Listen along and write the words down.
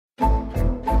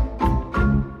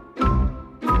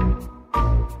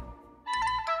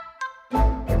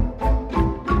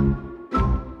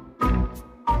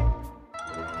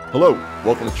Hello,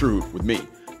 welcome to True with me,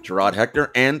 Gerard Hector,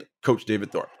 and Coach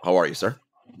David Thorpe. How are you, sir?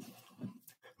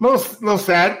 Little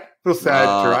sad,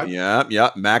 Gerard.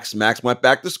 Yeah. Max went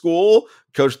back to school.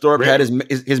 Coach Thorpe had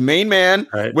his main man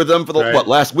with him for the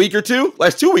last week or two?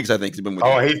 Last 2 weeks, I think he's been with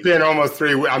him. Oh, he's been almost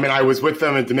 3 weeks. I mean, I was with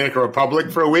them in Dominican Republic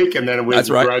for a week, and then it was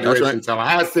graduation in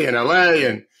Tallahassee and LA,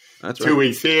 and 2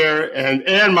 weeks here.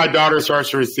 And my daughter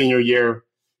starts her senior year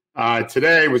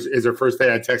today, is her first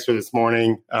day. I texted her this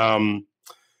morning.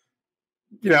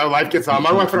 Life gets on.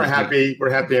 My wife and I are happy.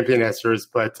 We're happy empty nesters,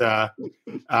 but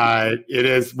it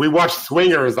is. We watched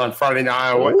Swingers on Friday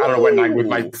night. I don't know what night with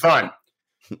my son,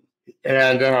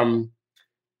 and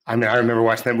I remember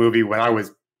watching that movie when I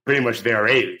was pretty much their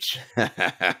age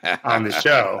on the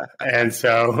show, and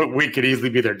so we could easily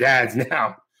be their dads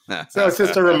now. So it's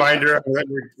just a reminder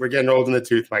that we're getting old in the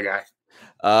tooth, my guy.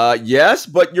 Yes,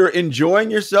 but you're enjoying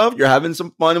yourself. You're having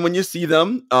some fun when you see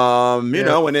them.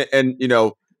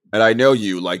 And I know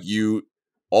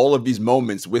all of these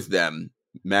moments with them,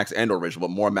 Max and or Rachel, but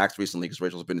more Max recently because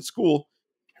Rachel's been in school.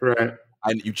 Right.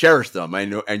 And you cherish them. I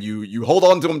know, and you hold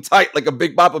on to them tight like a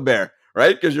big Papa Bear,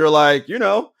 right? Because you're like,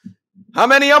 how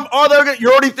many are there?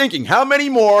 You're already thinking, how many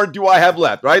more do I have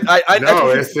left, right? I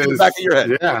know this is back of your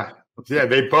head. Yeah.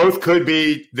 They both could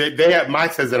be. They have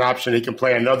Max has an option. He can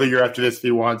play another year after this if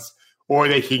he wants, or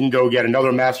he can go get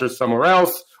another master's somewhere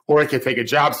else, or he can take a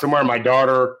job somewhere. My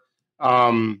daughter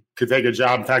could take a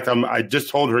job. In fact, I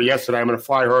just told her yesterday I'm going to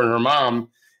fly her and her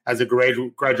mom as a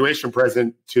graduation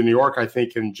present to New York, I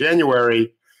think in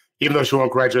January, even though she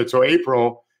won't graduate until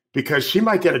April, because she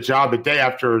might get a job the day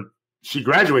after she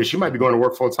graduates. She might be going to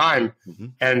work full time. Mm-hmm.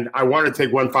 And I want to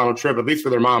take one final trip, at least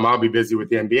with her mom. I'll be busy with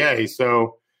the NBA.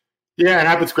 So yeah, it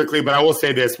happens quickly, but I will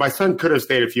say this. My son could have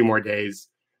stayed a few more days.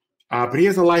 But he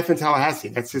has a life in Tallahassee.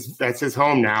 That's his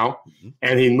home now. Mm-hmm.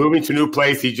 And he's moving to a new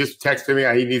place. He just texted me.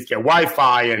 He needs to get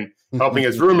Wi-Fi and helping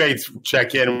his roommates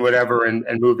check in and whatever and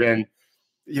move in.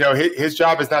 His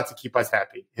job is not to keep us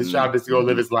happy. His job is to go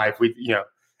live his life.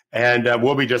 And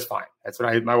we'll be just fine. That's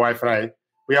what my wife and I,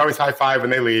 we always high five when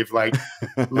they leave. Like,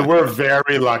 we're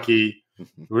very lucky.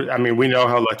 I mean, we know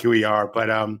how lucky we are,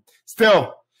 but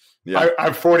still. Yeah.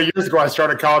 I 40 years ago, I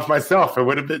started college myself. It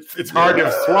would have been. It's hard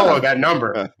to swallow that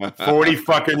number. 40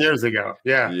 fucking years ago.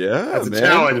 Yeah. That's a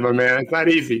challenge, my man. It's not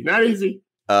easy.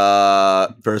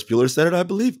 Ferris Bueller said it, I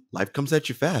believe. Life comes at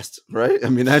you fast, right? I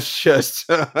mean, that's just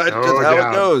how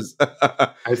it goes.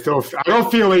 I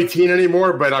don't feel 18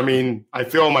 anymore, but I mean, I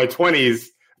feel in my 20s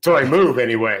until I move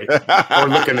anyway, or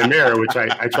look in the mirror, which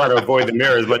I try to avoid the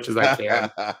mirror as much as I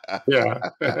can. Yeah.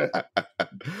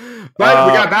 But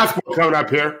we got basketball coming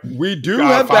up here. We do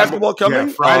have basketball coming.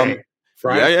 Yeah,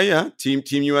 Friday. Yeah. Team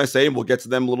USA. We'll get to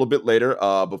them a little bit later.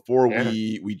 Before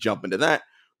we jump into that,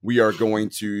 we are going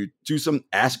to do some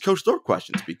Ask Coach Thorpe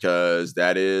questions because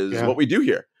that is what we do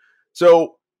here.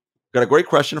 So, got a great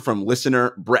question from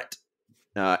listener Brett.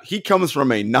 He comes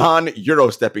from a non-Euro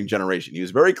stepping generation. He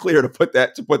was very clear to put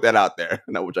that out there,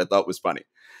 which I thought was funny.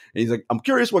 And he's like, I'm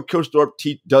curious what Coach Thorpe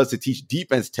does to teach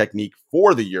defense technique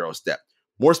for the Euro step.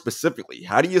 More specifically,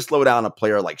 how do you slow down a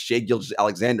player like Shai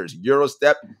Gilgeous-Alexander's Euro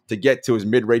step to get to his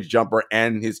mid-range jumper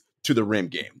and his to-the-rim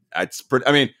game?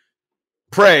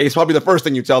 Pray is probably the first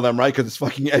thing you tell them, right? Because it's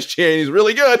fucking SJ and he's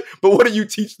really good. But what do you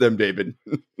teach them, David?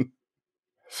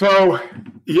 So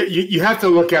you have to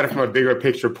look at it from a bigger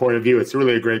picture point of view. It's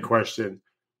really a great question.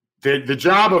 The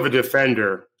job of a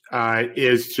defender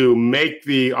is to make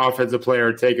the offensive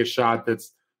player take a shot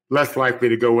that's less likely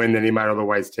to go in than he might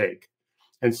otherwise take.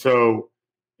 And so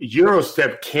Euro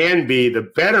step can be the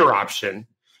better option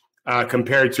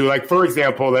compared to, like, for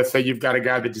example, let's say you've got a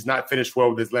guy that does not finish well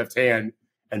with his left hand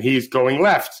and he's going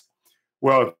left.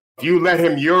 Well, if you let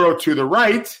him Euro to the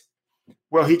right,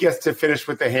 well, he gets to finish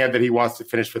with the hand that he wants to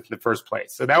finish with in the first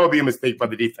place. So that would be a mistake by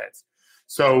the defense.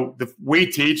 So we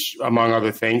teach, among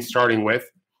other things, starting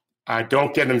with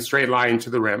don't get them straight line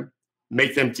to the rim.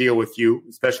 Make them deal with you,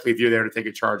 especially if you're there to take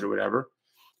a charge or whatever.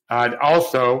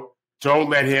 Also, don't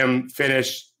let him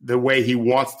finish the way he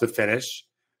wants to finish,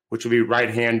 which would be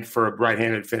right hand for a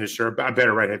right-handed finisher, a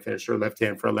better right-hand finisher, left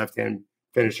hand for a left-hand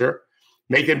finisher.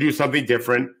 Make them do something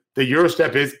different. The Euro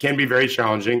step can be very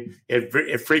challenging.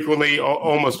 It frequently,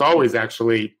 almost always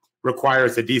actually,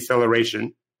 requires a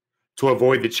deceleration to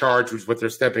avoid the charge, which is what they're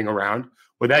stepping around.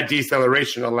 Well, that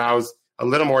deceleration allows a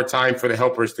little more time for the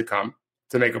helpers to come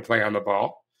to make a play on the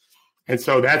ball. And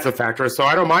so that's a factor. So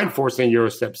I don't mind forcing Euro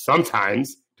steps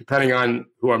sometimes, depending on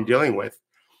who I'm dealing with.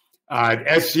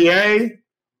 SGA,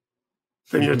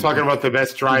 then you're talking about the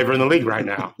best driver in the league right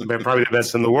now, probably the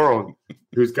best in the world,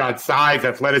 who's got size,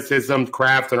 athleticism,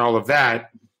 craft, and all of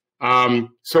that.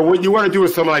 So what you want to do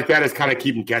with someone like that is kind of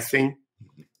keep them guessing.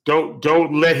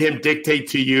 Don't let him dictate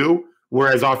to you,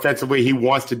 whereas offensively he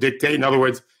wants to dictate. In other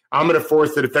words, I'm going to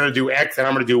force the defender to do X and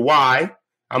I'm going to do Y.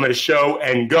 I'm going to show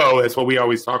and go. That's what we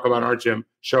always talk about in our gym,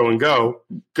 show and go.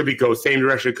 Could be go same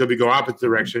direction, could be go opposite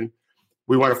direction.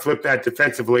 We want to flip that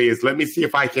defensively is let me see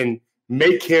if I can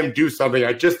make him do something.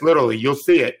 I just literally, you'll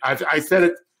see it. I said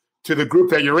it to the group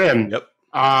that you're in,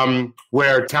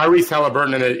 where Tyrese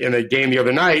Halliburton in a game the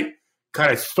other night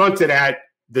kind of stunted at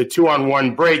the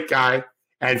 2-on-1 break guy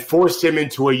and forced him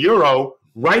into a Euro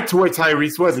right to where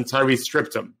Tyrese was, and Tyrese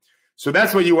stripped him. So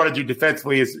that's what you want to do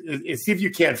defensively is see if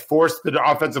you can't force the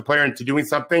offensive player into doing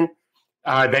something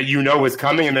that you know is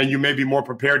coming, and then you may be more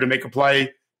prepared to make a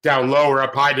play down low or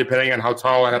up high, depending on how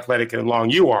tall and athletic and long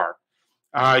you are.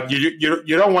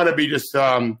 You don't want to be just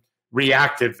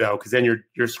reactive, though, because then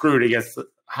you're screwed against a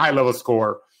high-level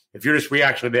score. If you're just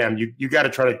reacting to them, you got to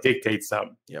try to dictate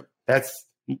something. Yep. That's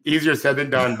easier said than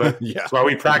done, but that's why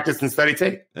we practice and study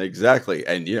tape. Exactly.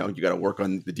 And, you got to work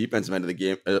on the defensive end of the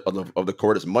game, of the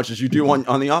court as much as you do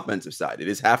on the offensive side. It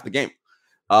is half the game.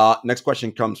 Next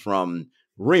question comes from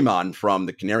Raymond from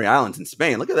the Canary Islands in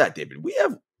Spain. Look at that, David. We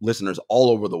have listeners all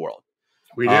over the world.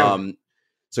 We do.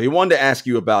 So he wanted to ask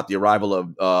you about the arrival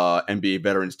of NBA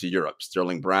veterans to Europe.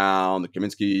 Sterling Brown,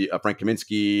 Frank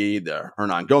Kaminsky, the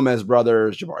Hernan Gomez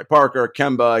brothers, Jabari Parker,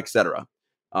 Kemba, etc.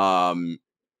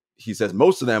 He says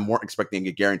most of them weren't expecting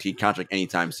a guaranteed contract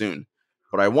anytime soon.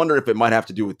 But I wonder if it might have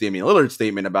to do with Damian Lillard's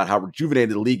statement about how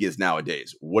rejuvenated the league is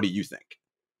nowadays. What do you think?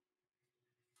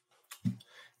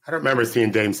 I don't remember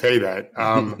seeing Dame say that.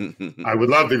 I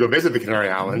would love to go visit the Canary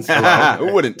Islands.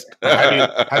 Who wouldn't?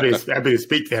 Happy to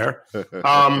speak there.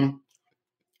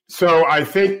 So I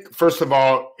think, first of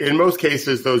all, in most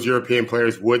cases, those European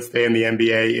players would stay in the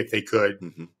NBA if they could,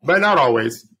 but not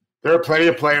always. There are plenty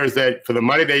of players that, for the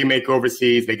money they make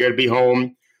overseas, they got to be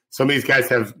home. Some of these guys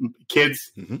have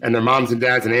kids, and their moms and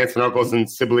dads and aunts and uncles and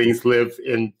siblings live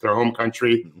in their home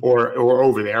country or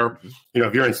over there.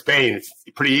 If you're in Spain, it's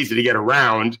pretty easy to get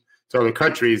around to other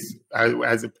countries.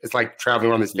 As it's like traveling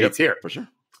around the states here, for sure.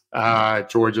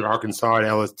 Georgia, Arkansas, and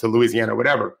Ellis to Louisiana,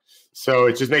 whatever. So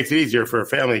it just makes it easier for a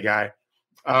family guy.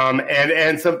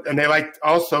 And they like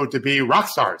also to be rock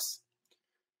stars.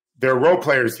 They're role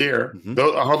players here.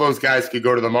 All those guys could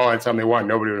go to the mall anytime they want.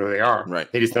 Nobody knows who they are.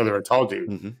 Right. They just know they're a tall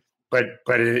dude. But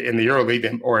in the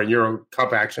EuroLeague or in Euro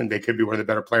Cup action, they could be one of the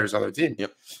better players on their team.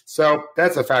 Yep. So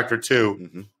that's a factor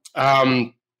too.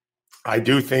 I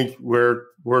do think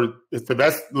it's the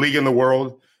best league in the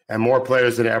world, and more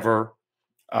players than ever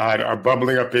are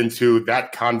bubbling up into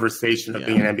that conversation of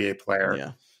being an NBA player.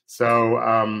 Yeah.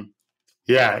 So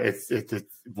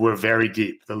we're very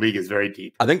deep. The league is very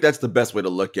deep. I think that's the best way to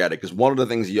look at it, because one of the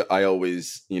things I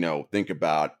always, think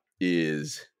about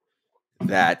is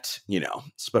that,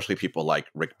 especially people like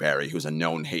Rick Barry, who's a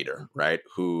known hater, right?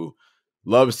 Who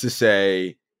loves to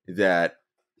say that,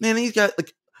 man, these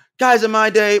guys in my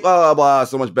day, blah, blah, blah,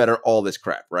 so much better, all this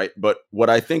crap, right? But what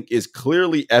I think is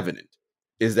clearly evident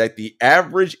is that the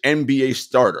average NBA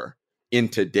starter in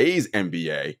today's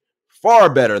NBA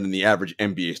far better than the average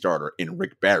NBA starter in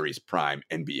Rick Barry's prime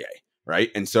NBA,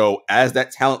 right? And so as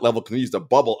that talent level continues to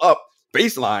bubble up,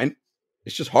 baseline,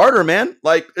 it's just harder, man.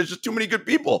 There's just too many good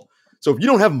people. So if you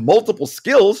don't have multiple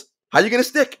skills, how are you going to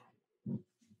stick?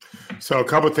 So a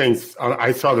couple of things.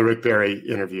 I saw the Rick Barry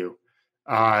interview.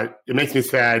 It makes me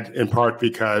sad in part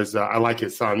because I like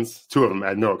his sons, two of them.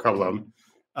 I know a couple of them.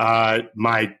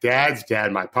 My dad's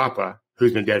dad, my papa,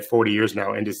 who's been dead 40 years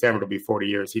now, in December it'll be 40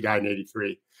 years. He died in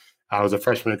 1983. I was a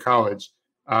freshman in college.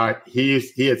 He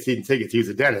had season tickets. He was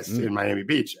a dentist in Miami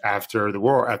Beach after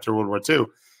World War II,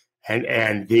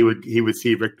 and he would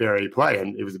see Rick Barry play,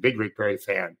 and he was a big Rick Barry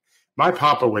fan. My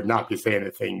papa would not be saying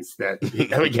the things that he's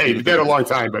been dead a long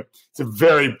time, but it's a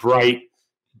very bright,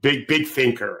 big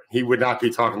thinker. He would not be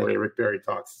talking the way Rick Barry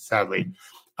talks, sadly.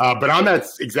 But on that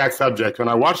exact subject, when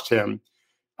I watched him,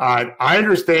 I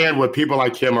understand what people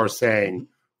like him are saying,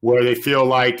 where they feel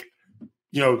like,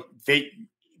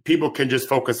 people can just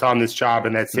focus on this job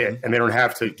and that's it, and they don't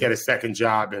have to get a second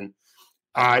job. And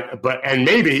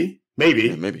maybe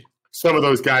some of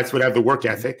those guys would have the work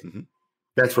ethic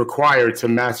that's required to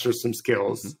master some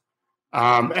skills.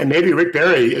 And maybe Rick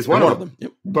Barry is one of them.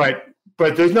 Yep.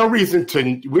 But there's no reason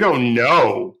we don't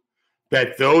know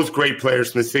that those great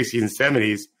players from the 60s and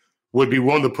 70s would be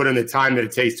willing to put in the time that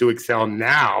it takes to excel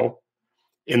now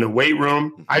in the weight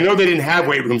room. I know they didn't have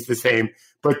weight rooms the same,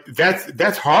 but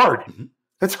that's hard.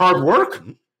 That's hard work.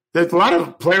 There's a lot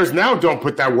of players now don't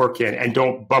put that work in and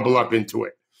don't bubble up into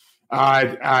it.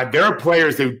 There are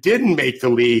players who didn't make the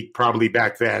league probably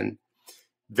back then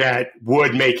that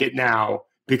would make it now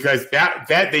because that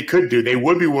they could do. They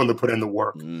would be willing to put in the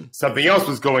work. Something else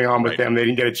was going on with them. They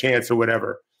didn't get a chance or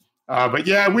whatever. But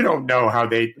yeah, we don't know how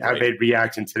they'd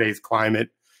react in today's climate.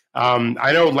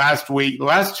 I know last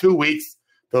 2 weeks,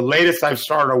 the latest I've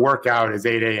started a workout is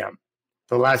 8 a.m.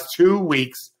 The last 2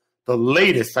 weeks, the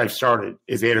latest I've started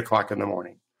is 8 o'clock in the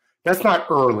morning. That's not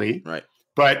early, right?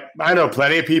 But I know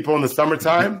plenty of people in the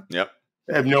summertime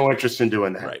have no interest in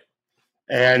doing that. Right.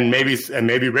 And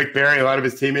maybe Rick Barry, a lot of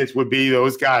his teammates would be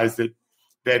those guys that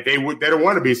they don't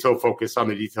want to be so focused on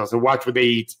the details and watch what they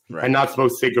eat and not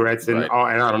smoke cigarettes and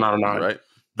on. Right.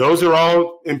 Those are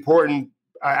all important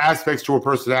aspects to a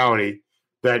personality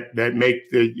that make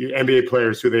the NBA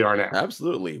players who they are now.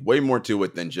 Absolutely. Way more to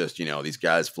it than just, these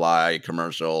guys fly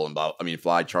commercial and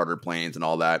fly charter planes and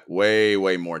all that. Way,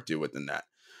 way more to it than that.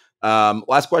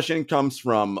 Last question comes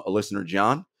from a listener,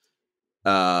 John.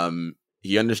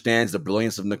 He understands the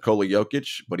brilliance of Nikola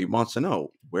Jokic, but he wants to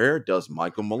know, where does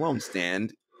Michael Malone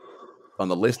stand on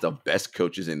the list of best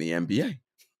coaches in the NBA?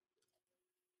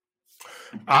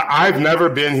 I've never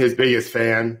been his biggest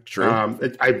fan. True.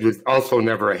 I was also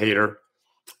never a hater.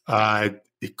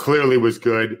 It clearly was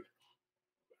good.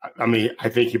 I mean, I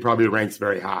think he probably ranks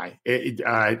very high.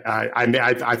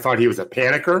 I thought he was a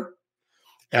panicker,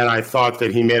 and I thought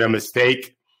that he made a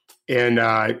mistake in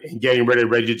getting rid of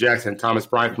Reggie Jackson and Thomas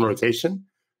Bryant from rotation,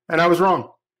 and I was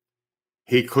wrong.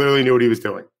 He clearly knew what he was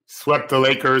doing. Swept the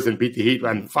Lakers and beat the Heat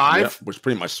on 5. Which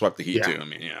pretty much swept the Heat too. I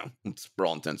mean, it's for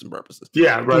all intents and purposes.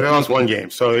 Yeah, right. They lost one game.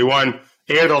 So they won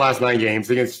 8 of the last 9 games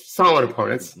against solid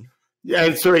opponents. Yeah,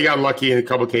 and sure, he got lucky in a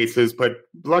couple cases, but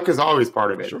luck is always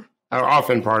part of it, or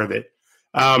often part of it.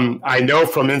 I know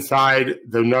from inside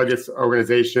the Nuggets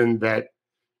organization that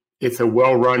it's a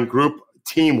well-run group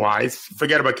team-wise.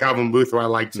 Forget about Calvin Booth, who I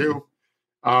like too.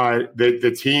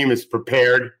 The team is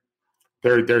prepared.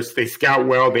 They scout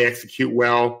well. They execute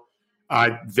well.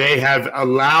 They have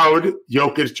allowed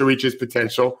Jokic to reach his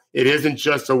potential. It isn't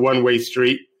just a one-way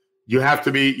street. You have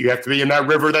to be in that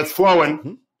river that's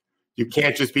flowing. You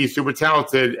can't just be super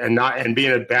talented and be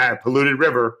in a bad polluted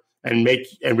river and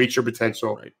reach your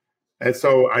potential. Right. And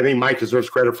so I think Mike deserves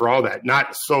credit for all that.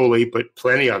 Not solely, but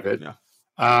plenty of it. Yeah.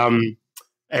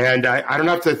 And I don't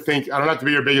have to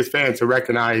be your biggest fan to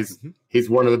recognize he's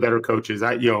one of the better coaches.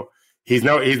 He's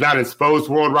not in Spo's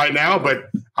world right now, but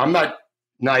I'm not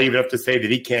naive enough to say that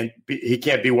he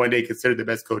can't be one day considered the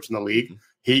best coach in the league.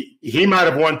 He might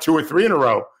have won 2 or 3 in a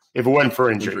row if it wasn't for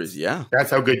injuries. Yeah,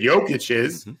 that's how good Jokic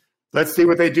is. Let's see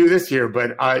what they do this year,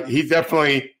 but he's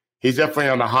definitely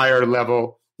on the higher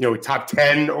level. Top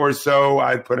 10 or so,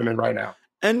 I'd put him in right now.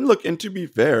 And look, and to be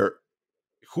fair,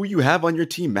 who you have on your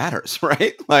team matters,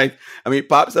 right?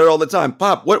 Pop said it all the time.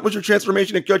 Pop, what was your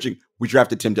transformation in coaching? We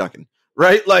drafted Tim Duncan,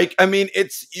 right?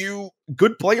 It's you.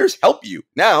 Good players help you.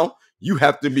 Now you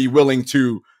have to be willing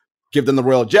to give them the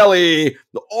royal jelly,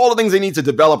 all the things they need to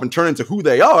develop and turn into who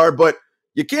they are. But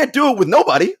you can't do it with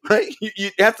nobody, right?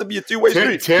 You have to be a two-way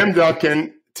street. Tim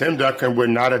Duncan would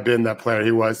not have been that player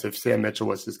he was if Sam Mitchell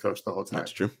was his coach the whole time.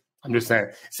 That's true. I'm just saying.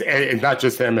 And not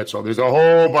just Sam Mitchell. There's a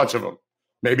whole bunch of them.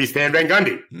 Maybe Stan Van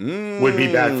Gundy would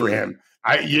be bad for him.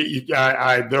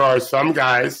 There are some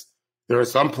guys, there are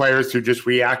some players who just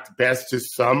react best to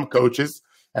some coaches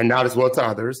and not as well to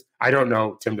others. I don't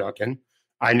know Tim Duncan.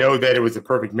 I know that it was a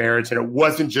perfect marriage, and it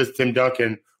wasn't just Tim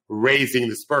Duncan raising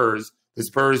the Spurs. The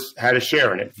Spurs had a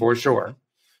share in it for sure.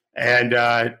 And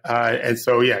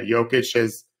so, Jokic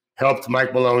has helped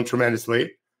Mike Malone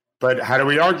tremendously. But how do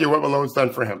we argue what Malone's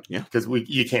done for him? Yeah. Because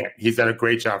you can't. He's done a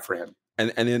great job for him.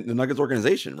 And in the Nuggets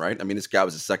organization, right? This guy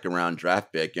was a second-round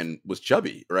draft pick and was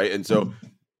chubby, right? And so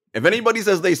if anybody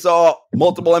says they saw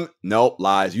multiple no,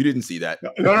 lies. You didn't see that.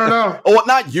 No. Oh,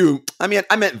 not you. I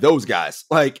meant those guys.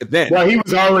 Then. Well, he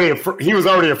was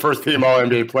already a first-team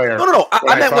All-NBA player. No.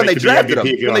 I meant when they drafted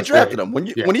him. When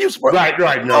he was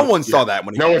right. No one saw that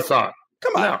when no one saw it.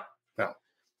 Come on. No.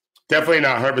 Definitely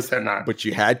not. 100% not. But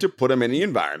you had to put him in the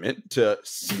environment to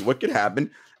see what could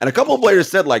happen. And a couple of players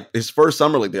said, his first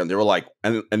summer league, they were like,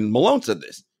 and Malone said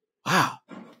this, wow,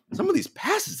 some of these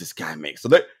passes this guy makes. So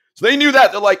they knew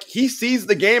that. They're like, he sees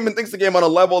the game and thinks the game on a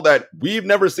level that we've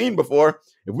never seen before.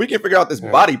 If we can figure out this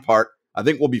body part, I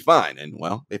think we'll be fine. And,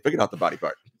 they figured out the body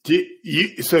part.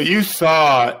 So you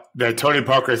saw that Tony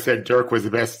Parker said Dirk was the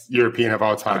best European of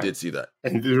all time. I did see that.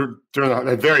 And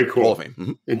very cool. Hall of Fame.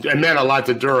 Mm-hmm. It meant a lot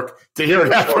to Dirk to hear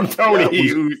that from Tony,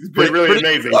 who's been really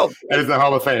amazing. And is the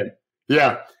Hall of Fame.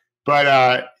 Yeah.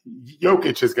 But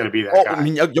Jokic is going to be that guy.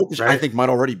 Jokic, right? I think, might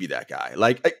already be that guy.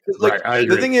 I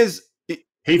agree. The thing is,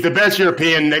 he's the best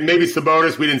European. Maybe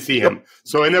Sabonis, we didn't see him. Yep.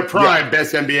 So in their prime,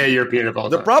 best NBA European of all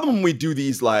time. The problem we do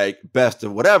these best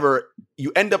of whatever,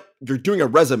 you're doing a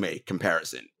resume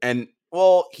comparison. And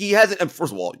well, he hasn't. And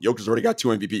first of all, Jokic's already got 2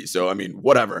 MVPs. So, I mean,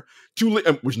 whatever.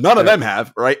 2, which none of them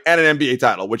have, right? And an NBA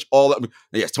title, which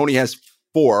yes, Tony has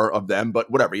 4 of them,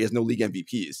 but whatever. He has no league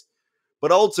MVPs.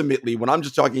 But ultimately, when I'm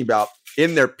just talking about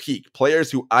in their peak,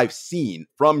 players who I've seen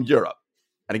from Europe,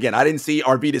 and again, I didn't see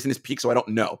Arvydas in his peak, so I don't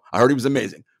know. I heard he was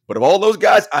amazing. But of all those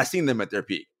guys, I've seen them at their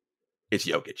peak. It's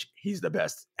Jokic. He's the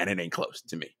best, and it ain't close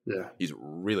to me. Yeah. He's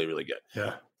really, really good.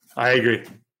 Yeah, I agree.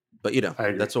 But,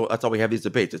 that's all we have these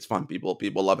debates. It's fun.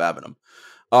 People love having them.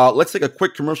 Let's take a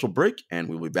quick commercial break, and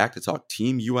we'll be back to talk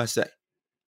Team USA.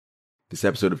 This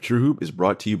episode of True Hoop is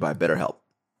brought to you by BetterHelp.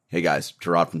 Hey, guys.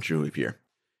 Gerard from True Hoop here.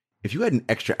 If you had an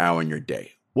extra hour in your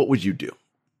day, what would you do?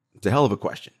 It's a hell of a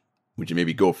question. Would you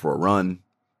maybe go for a run,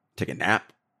 take a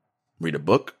nap, read a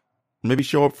book, or maybe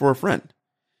show up for a friend?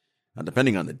 Now,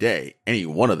 depending on the day, any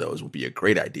one of those would be a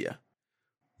great idea.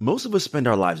 Most of us spend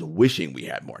our lives wishing we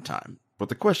had more time. But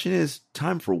the question is,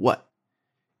 time for what?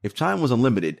 If time was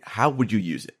unlimited, how would you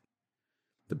use it?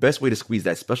 The best way to squeeze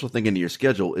that special thing into your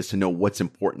schedule is to know what's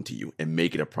important to you and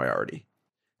make it a priority.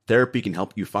 Therapy can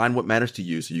help you find what matters to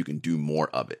you so you can do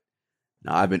more of it.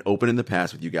 Now, I've been open in the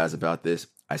past with you guys about this.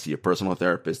 I see a personal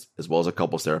therapist as well as a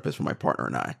couples therapist for my partner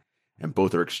and I, and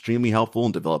both are extremely helpful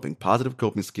in developing positive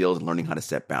coping skills and learning how to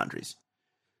set boundaries.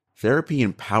 Therapy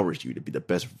empowers you to be the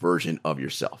best version of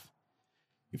yourself.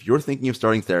 If you're thinking of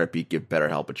starting therapy, give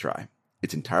BetterHelp a try.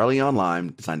 It's entirely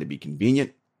online, designed to be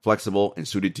convenient, flexible, and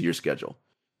suited to your schedule.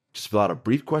 Just fill out a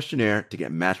brief questionnaire to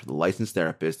get matched with a licensed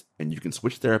therapist, and you can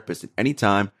switch therapists at any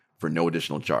time for no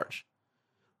additional charge.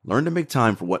 Learn to make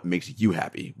time for what makes you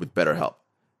happy with BetterHelp.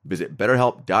 Visit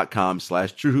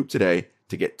BetterHelp.com/TrueHoop today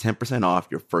to get 10% off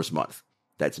your first month.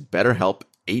 That's BetterHelp,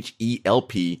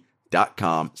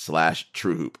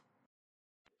 HELP.com/TrueHoop.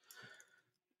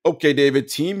 Okay, David,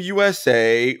 Team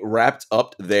USA wrapped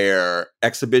up their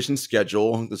exhibition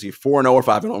schedule. Let's see, 4-0 or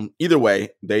 5-0. Either way,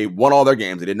 they won all their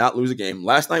games. They did not lose a game.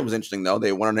 Last night was interesting, though.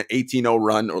 They went on an 18-0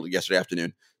 run, or yesterday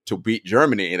afternoon, to beat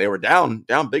Germany. They were down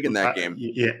big in that game.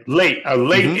 Yeah, late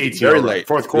 18-0, very late,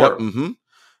 fourth quarter. Yep,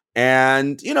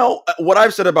 And, what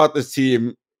I've said about this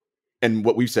team and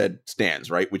what we've said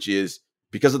stands, right? Which is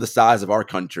because of the size of our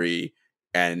country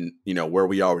and, where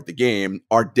we are with the game,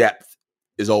 our depth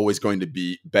is always going to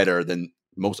be better than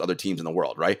most other teams in the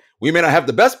world, right? We may not have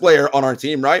the best player on our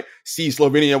team, right? See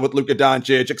Slovenia with Luka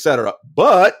Doncic, etc.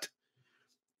 But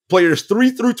players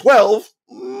 3 through 12,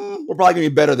 we're probably going to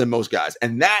be better than most guys.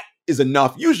 And that is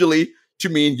enough usually to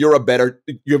mean you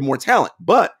have more talent.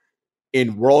 But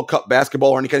in World Cup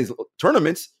basketball or any kind of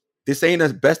tournaments, this ain't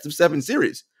a best of 7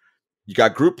 series. You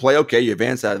got group play, okay, you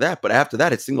advance out of that. But after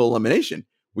that, it's single elimination.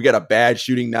 We got a bad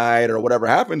shooting night or whatever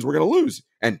happens, we're going to lose.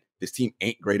 And this team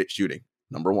ain't great at shooting,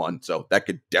 number one. So that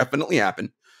could definitely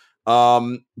happen.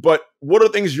 But what are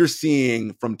things you're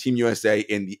seeing from Team USA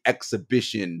in the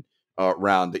exhibition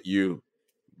round that you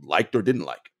liked or didn't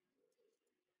like?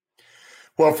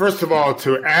 Well, first of all,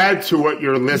 to add to what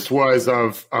your list was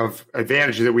of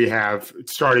advantages that we have,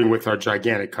 starting with our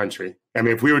gigantic country. I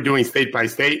mean, if we were doing state by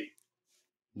state,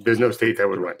 there's no state that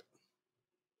would win.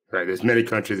 Right? There's many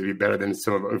countries that would be better than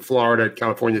some of them. Florida,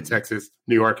 California, Texas,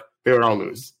 New York, they would all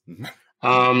lose.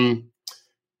 Mm-hmm.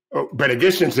 But in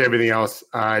addition to everything else,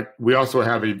 we also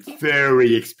have a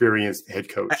very experienced head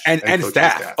coach. And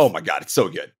staff. Oh, my God. It's so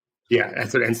good. Yeah,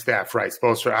 and staff, right.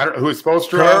 Spoelstra. Who is Spoelstra?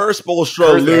 Kerr,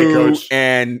 Spoelstra, Lou,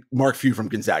 and Mark Few from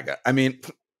Gonzaga. I mean,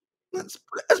 that's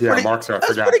Mark's I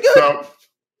forgot. Pretty good.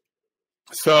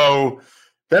 So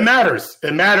that matters.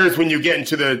 It matters when you get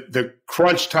into the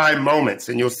crunch time moments,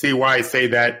 and you'll see why I say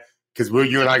that, because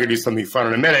you and I can do something fun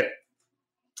in a minute.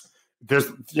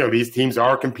 There's, these teams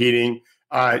are competing.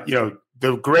 The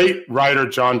great writer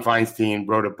John Feinstein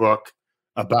wrote a book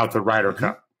about the Ryder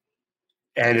Cup.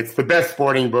 And it's the best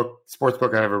sports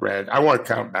book I've ever read. I won't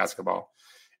count basketball.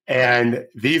 And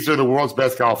these are the world's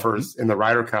best golfers in the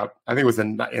Ryder Cup. I think it was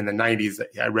in the 90s.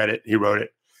 I read it. He wrote it.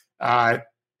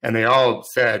 And they all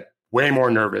said way more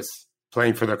nervous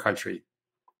playing for their country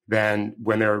than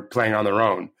when they're playing on their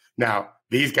own. Now,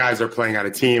 these guys are playing on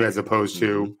a team as opposed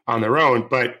to on their own.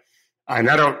 But I'm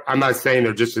not saying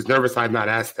they're just as nervous. I've not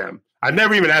asked them. I've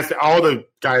never even asked all the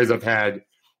guys I've had,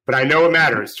 but I know it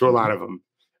matters to a lot of them.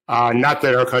 Not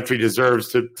that our country deserves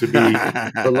to be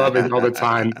beloved all the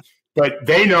time, but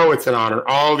they know it's an honor.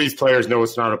 All these players know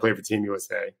it's an honor to play for Team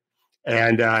USA.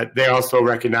 And they also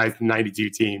recognize the 92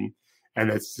 team.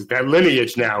 And that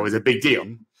lineage now is a big deal.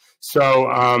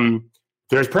 So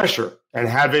there's pressure. And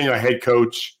having a head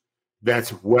coach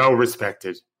that's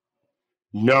well-respected.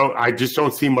 No, I just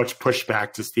don't see much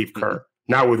pushback to Steve Kerr.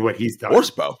 Not with what he's done. Or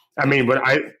Spo. I mean, when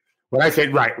I say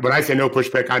no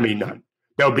pushback, I mean none.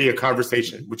 there'll be a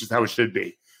conversation, which is how it should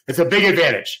be. It's a big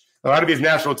advantage. A lot of these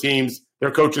national teams,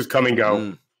 their coaches come and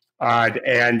go.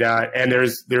 And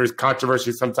there's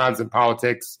controversy sometimes in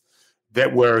politics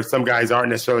that where some guys aren't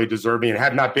necessarily deserving and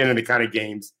have not been in the kind of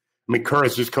games. I mean, Kerr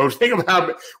is just coach. Think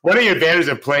about one of the advantages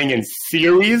of playing in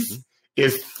series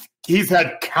is he's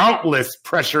had countless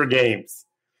pressure games,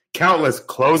 countless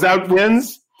closeout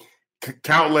wins,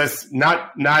 countless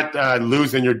not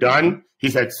lose and you're done.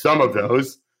 He's had some of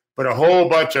those, but a whole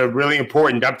bunch of really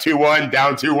important up 2-1,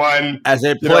 down 2-1. As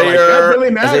a player,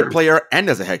 really as a player and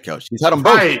as a head coach, he's had them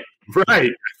both. Right. I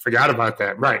forgot about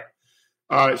that. Right.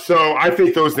 So I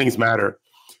think those things matter.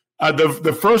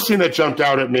 The first thing that jumped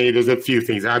out at me, there's a few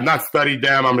things. I've not studied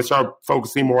them. I'm going to start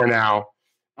focusing more now.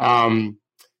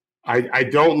 I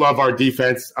don't love our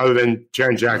defense other than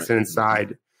Jaren Jackson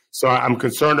inside. So I'm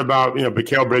concerned about,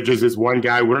 Mikal Bridges is one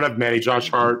guy. We don't have many. Josh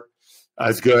Hart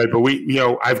is good. But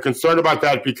I'm concerned about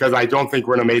that because I don't think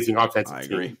we're an amazing offensive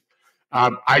team. I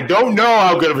agree. I don't know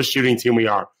how good of a shooting team we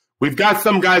are. We've got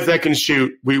some guys that can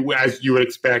shoot, as you would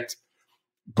expect.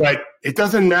 But it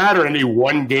doesn't matter in any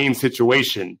one-game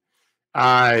situation.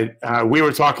 We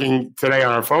were talking today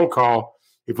on our phone call.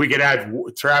 If we could add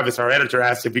 – Travis, our editor,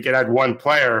 asked if we could add one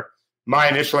player. My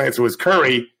initial answer was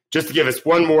Curry, just to give us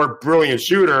one more brilliant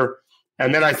shooter.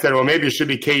 And then I said, well, maybe it should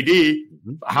be KD.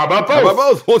 How about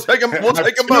both? We'll take them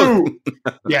both.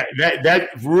 Yeah, that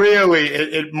really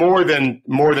it more than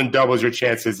doubles your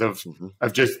chances of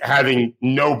just having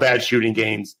no bad shooting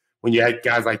games when you had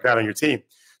guys like that on your team.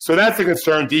 So that's a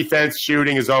concern. Defense,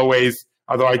 shooting is always,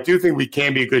 although I do think we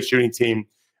can be a good shooting team.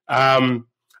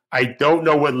 I don't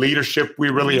know what leadership we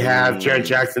really have. Jaren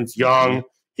Jackson's young.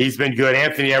 He's been good.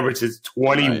 Anthony Edwards is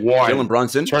 21. Right. Jalen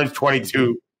Brunson turns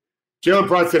 22. Jalen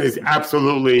Brunson is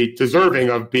absolutely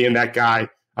deserving of being that guy.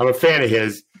 I'm a fan of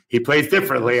his. He plays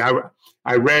differently.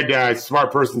 I read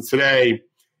Smart Person today.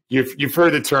 You've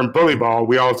heard the term bully ball.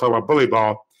 We all talk about bully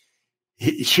ball.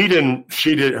 She didn't.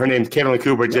 Her name's Caitlin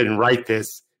Cooper. Didn't write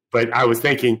this, but I was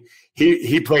thinking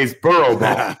he plays burrow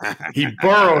ball. He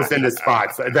burrows into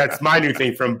spots. That's my new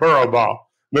thing from burrow ball.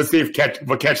 Let's see if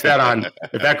we'll catch that on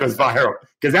if that goes viral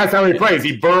because that's how he plays.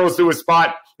 He burrows to a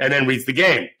spot and then reads the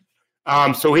game.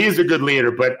 So he is a good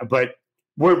leader, but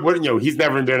he's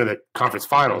never been in the conference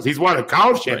finals. He's won a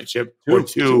college championship or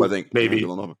two, I think, maybe.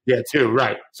 Yeah, 2,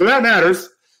 right. So that matters.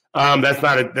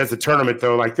 That's a tournament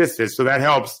though, like this is. So that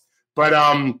helps. But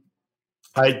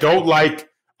I don't like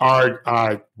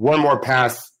our one more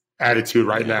pass attitude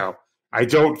right now. I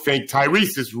don't think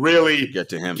Tyrese is really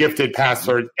gifted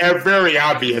passer. Very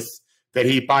obvious that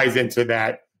he buys into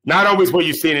that. Not always what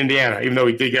you see in Indiana, even though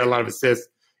he did get a lot of assists.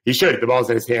 He should. The ball's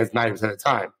in his hands 90% of the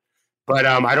time. But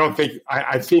I don't think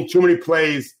I've seen too many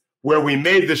plays where we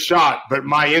made the shot, but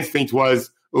my instinct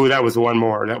was, ooh, that was one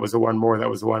more. That was the one more. That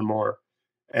was the one more.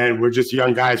 And we're just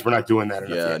young guys. We're not doing that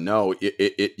enough yet. No,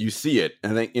 you see it.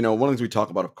 And I think, one of the things we talk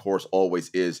about, of course, always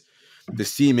is the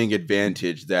seeming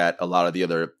advantage that a lot of the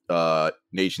other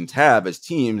nations have as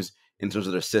teams in terms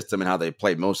of their system and how they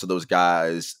play. Most of those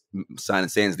guys, Simon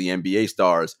Sands, the NBA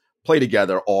stars, play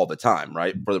together all the time,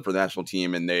 right? For the national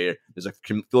team, and there's a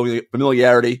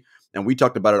familiarity. And we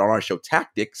talked about it on our show,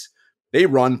 Tactics. They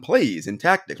run plays in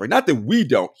tactics, right? Not that we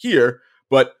don't here,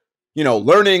 but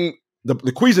learning the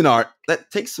Cuisinart,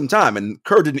 that takes some time. And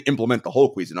Kerr didn't implement the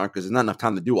whole Cuisinart because there's not enough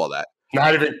time to do all that.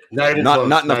 Not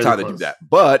enough time to do that.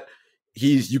 But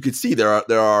you could see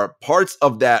there are parts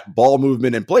of that ball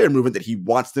movement and player movement that he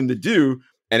wants them to do.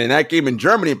 And in that game in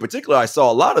Germany in particular, I saw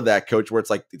a lot of that, Coach, where it's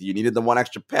like you needed the one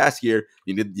extra pass here,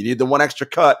 you need the one extra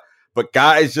cut, but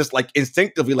guys just like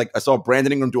instinctively, like I saw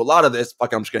Brandon Ingram do a lot of this.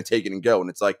 Fuck, I'm just going to take it and go. And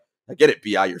it's like, I get it,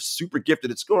 Bi, you're super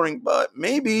gifted at scoring, but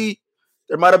maybe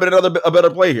there might have been a better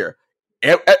play here.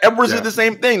 Edwards did the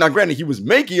same thing. Now, granted, he was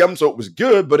making them, so it was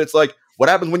good, but it's like, what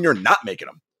happens when you're not making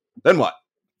them? Then what?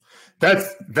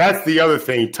 That's the other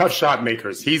thing. Tough shot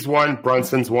makers. He's one.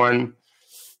 Brunson's one.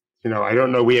 I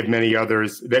don't know. We have many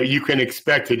others that you can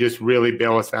expect to just really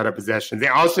bail us out of possessions.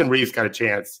 Austin Reeves got a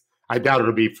chance. I doubt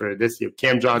it'll be for this year.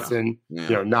 Cam Johnson,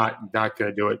 not going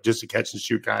to do it. Just a catch and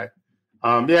shoot guy.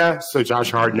 So Josh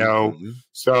Hart, no.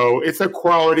 So it's a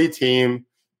quality team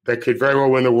that could very well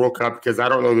win the World Cup because I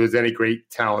don't know there's any great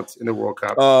talent in the World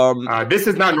Cup. This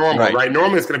is not normal, right?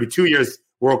 Normally it's going to be 2 years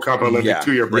World Cup Olympic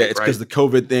 2-year break. Yeah, it's because the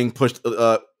COVID thing pushed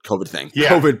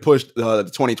COVID pushed the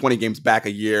 2020 games back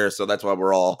a year, so that's why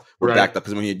we're backed up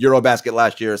because we had Eurobasket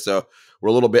last year, so we're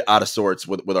a little bit out of sorts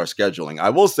with our scheduling.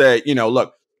 I will say,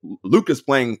 look, Luka's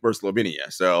playing for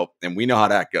Slovenia, and we know how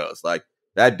that goes. Like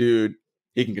that dude,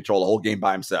 he can control the whole game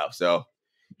by himself. So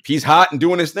if he's hot and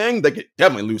doing his thing, they could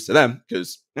definitely lose to them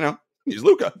because he's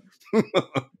Luka.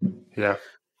 Yeah.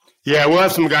 Yeah, we'll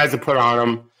have some guys to put on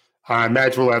them. I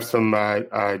imagine we'll have some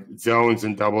zones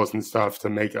and doubles and stuff to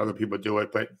make other people do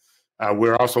it. But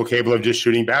we're also capable of just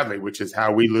shooting badly, which is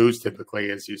how we lose typically.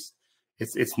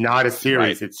 It's not a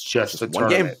series. Right. It's just a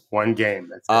tournament. One game.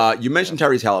 That's you mentioned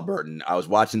Tyrese Halliburton. I was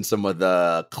watching some of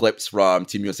the clips from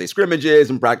Team USA scrimmages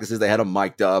and practices. They had him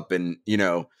mic'd up. And, you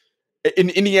know, in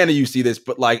Indiana, you see this,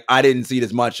 but like I didn't see it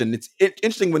as much. And it's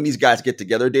interesting when these guys get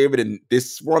together, David, in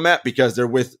this format, because they're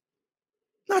with,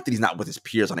 not that he's not with his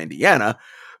peers on Indiana,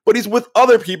 but he's with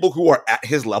other people who are at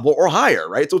his level or higher,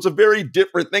 right? So it's a very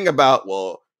different thing about,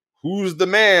 well, who's the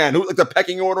man, who's like the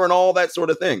pecking order and all that sort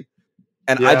of thing.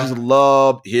 And I just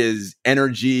love his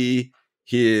energy,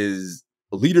 his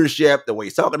leadership, the way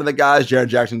he's talking to the guys. Jared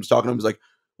Jackson was talking to him. He's like,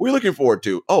 what are you looking forward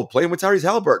to? Oh, playing with Tyrese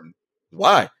Halliburton.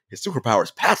 Why? His superpower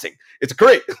is passing. It's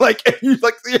great. Like, and you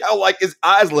like see how like his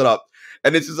eyes lit up.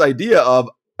 And it's this idea of,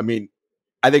 I mean,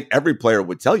 I think every player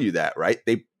would tell you that, right?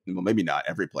 Well, maybe not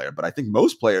every player, but I think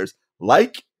most players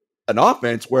like an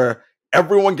offense where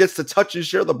everyone gets to touch and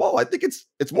share the ball. I think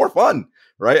it's more fun,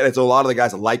 right? And so a lot of the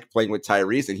guys like playing with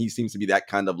Tyrese, and he seems to be that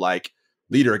kind of like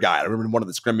leader guy. I remember in one of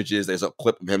the scrimmages, there's a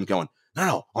clip of him going,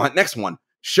 no, on that next one,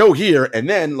 show here. And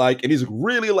then like, and he's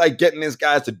really like getting his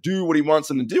guys to do what he wants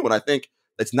them to do. And I think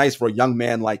it's nice for a young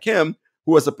man like him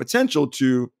who has the potential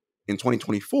to, in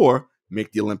 2024,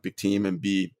 make the Olympic team and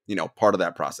be, you know, part of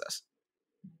that process.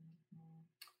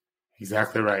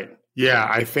 Exactly right. Yeah,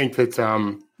 I think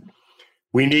that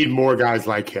we need more guys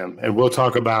like him. And we'll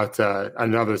talk about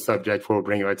another subject where we'll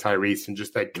bring about Tyrese and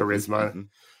just that charisma.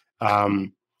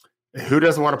 Mm-hmm. Who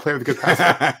doesn't want to play with a good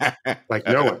passer? Like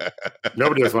no one.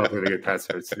 Nobody doesn't want to play with a good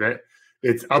passer.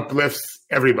 It uplifts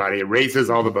everybody. It raises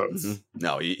all the boats. Mm-hmm.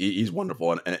 No, he's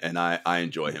wonderful, and I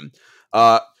enjoy him.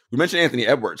 We mentioned Anthony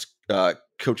Edwards.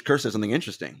 Coach Kerr said something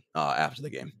interesting after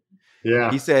the game. Yeah.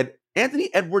 He said,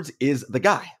 Anthony Edwards is the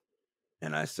guy.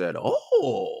 And I said,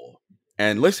 oh.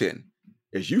 And listen,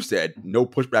 as you said, no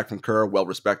pushback from Kerr, well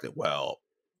respected. Well,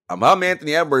 I'm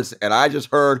Anthony Edwards, and I just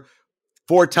heard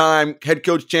 4-time head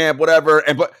coach champ, whatever,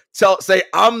 but say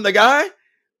I'm the guy.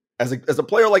 As a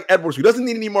player like Edwards, who doesn't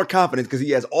need any more confidence because he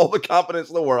has all the confidence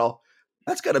in the world,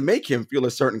 that's got to make him feel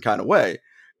a certain kind of way.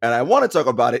 And I want to talk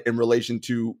about it in relation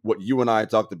to what you and I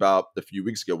talked about a few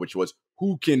weeks ago, which was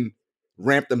who can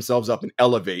ramp themselves up and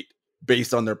elevate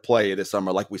based on their play this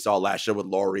summer, like we saw last year with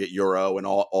Laurie at Euro and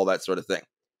all that sort of thing.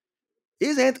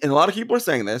 And a lot of people are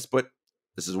saying this, but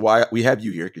this is why we have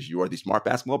you here, because you are the smart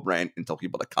basketball brain, and tell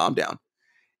people to calm down.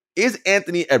 Is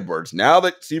Anthony Edwards, now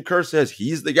that Steve Kerr says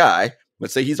he's the guy,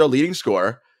 let's say he's our leading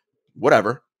scorer,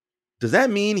 whatever, does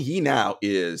that mean he now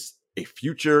is a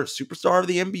future superstar of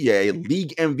the NBA,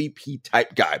 league MVP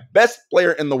type guy, best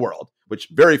player in the world, which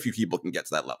very few people can get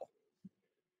to that level?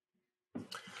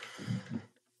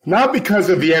 Not because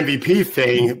of the MVP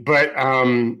thing, but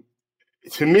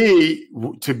to me,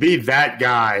 to be that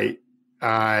guy,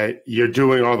 you're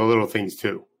doing all the little things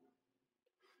too.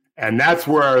 And that's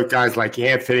where guys like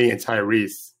Anthony and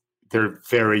Tyrese, they're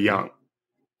very young.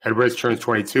 Edwards turns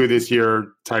 22 this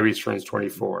year. Tyrese turns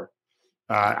 24.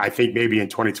 I think maybe in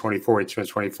 2024 he turns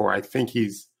 24. I think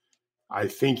he's a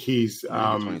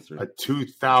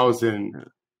 2000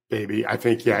 baby. I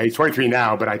think he's 23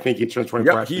 now, but I think he turns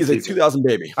 24. Yep, he's a 2000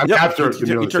 baby. After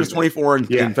he turns 24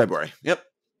 in February. Yep.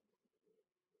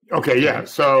 Okay, yeah.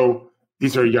 So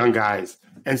these are young guys,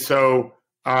 and so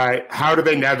how do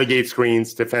they navigate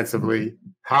screens defensively?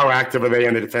 How active are they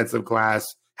in the defensive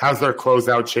glass? How's their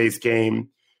closeout chase game?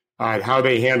 How are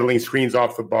they handling screens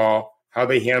off the ball? How are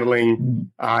they handling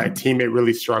a teammate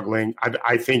really struggling?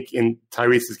 I think in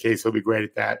Tyrese's case, he'll be great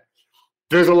at that.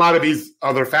 There's a lot of these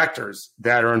other factors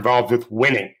that are involved with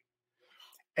winning.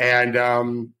 And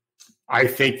I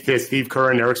think that Steve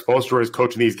Kerr and Eric Spoelstra is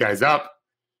coaching these guys up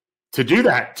to do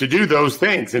that, to do those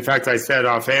things. In fact, I said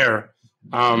off air,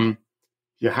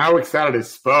 how excited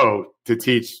is Spo to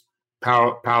teach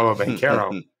Paolo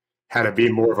Banchero how to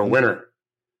be more of a winner?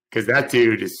 Because that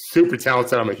dude is super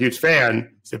talented. I'm a huge fan.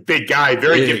 He's a big guy,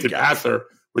 very gifted passer,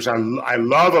 which I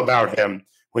love about him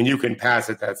when you can pass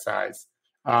at that size.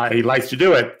 He likes to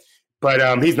do it,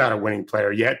 but he's not a winning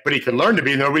player yet. But he can learn to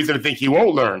be. No reason to think he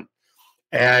won't learn.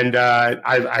 And I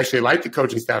actually like the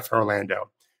coaching staff for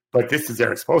Orlando, but this is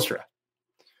Eric Spoelstra,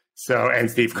 and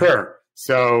Steve Kerr.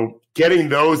 So getting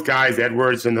those guys,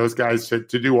 Edwards and those guys, to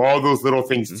do all those little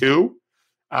things too,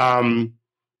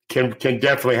 can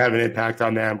definitely have an impact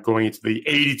on them going into the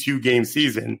 82-game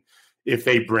season if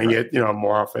they bring it,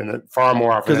 more often, far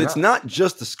more often. Because it's not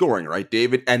just the scoring, right,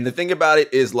 David? And the thing about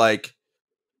it is like,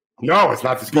 no, it's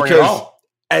not the scoring at all.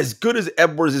 As good as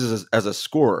Edwards is as a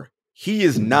scorer, he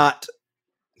is not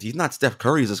he's not Steph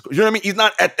Curry as a scorer. You know what I mean? He's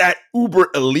not at that uber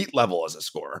elite level as a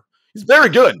scorer. He's very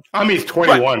good. I mean, he's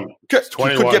 21. Right. He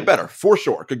could get better, for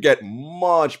sure. Could get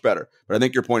much better. But I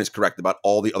think your point is correct about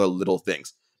all the other little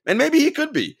things. And maybe he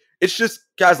could be. It's just,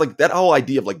 guys, like that whole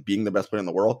idea of like being the best player in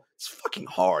the world, it's fucking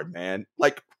hard, man.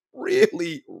 Like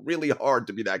really, really hard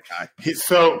to be that guy.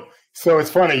 So it's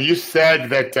funny. You said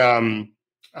that,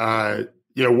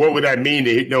 what would that mean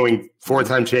to knowing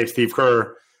 4-time champ Steve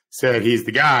Kerr said he's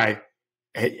the guy?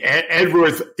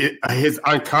 Edwards, his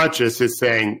unconscious is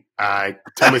saying,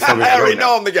 tell me something. I already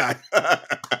know I'm the guy.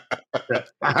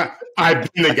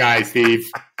 I've been the guy, Steve.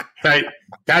 Right?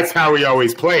 That's how we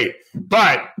always play.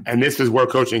 But, and this is where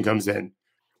coaching comes in,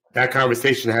 that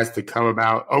conversation has to come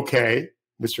about, okay,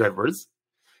 Mr. Edwards,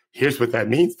 here's what that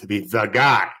means to be the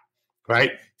guy,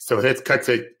 right? So let's cut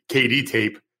to KD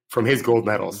tape from his gold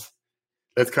medals.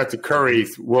 Let's cut to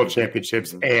Curry's world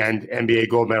championships and NBA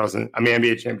gold medals, and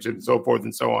NBA championships and so forth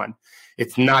and so on.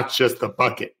 It's not just the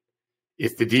bucket.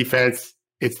 It's the defense.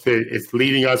 It's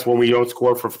leading us when we don't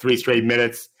score for 3 straight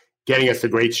minutes, getting us a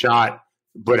great shot,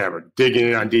 whatever, digging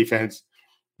in on defense.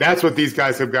 That's what these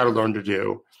guys have got to learn to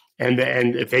do. And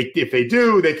if they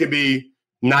do, they can be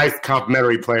nice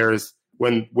complementary players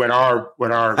when our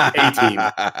A team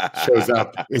shows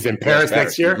up. Is in Paris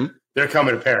next year. Mm-hmm. They're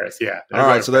coming to Paris, yeah. All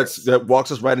right, so that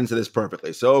walks us right into this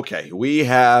perfectly. So, okay, we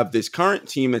have this current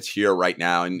team that's here right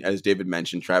now, and as David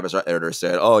mentioned, Travis, our editor,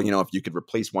 said, if you could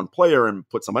replace one player and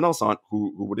put someone else on,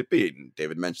 who would it be? And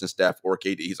David mentioned Steph or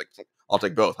KD. He's like, I'll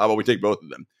take both. How about we take both of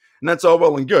them? And that's all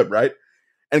well and good, right?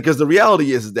 And because the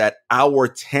reality is that our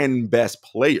 10 best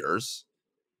players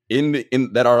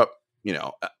that are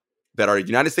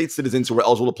United States citizens who are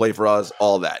eligible to play for us,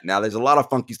 all that. Now, there's a lot of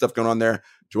funky stuff going on there.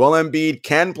 Joel Embiid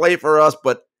can play for us,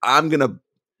 but we're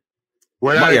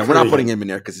not putting him in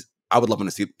there because I would love him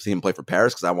to see him play for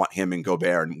Paris because I want him and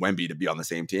Gobert and Wemby to be on the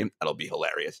same team. That'll be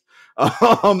hilarious.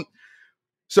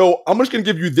 So I'm just going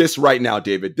to give you this right now,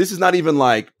 David. This is not even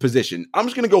like position. I'm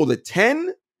just going to go with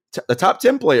the top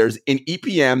 10 players in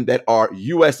EPM that are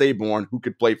USA born who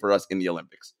could play for us in the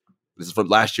Olympics. This is from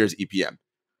last year's EPM.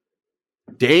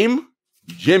 Dame,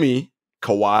 Jimmy,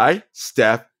 Kawhi,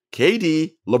 Steph,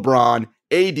 KD, LeBron,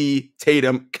 AD,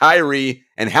 Tatum, Kyrie,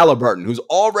 and Halliburton, who's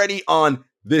already on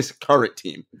this current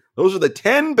team. Those are the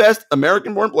 10 best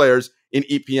American-born players in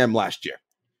EPM last year.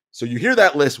 So you hear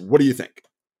that list. What do you think?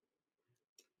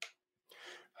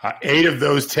 8 of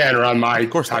those 10 are on my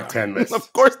top 10 list.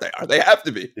 Of course they are. They have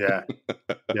to be. Yeah.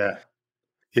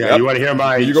 Yep. You want to hear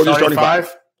my starting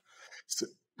 5?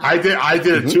 I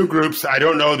did 2 groups. I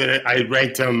don't know that I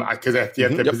ranked them because I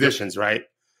have the positions, right?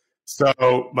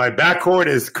 So my backcourt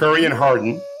is Curry and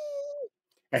Harden.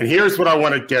 And here's what I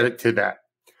want to get to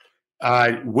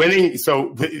that. Winning.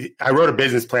 So I wrote a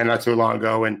business plan not too long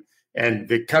ago. And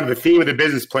the kind of the theme of the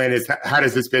business plan is how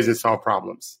does this business solve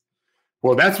problems?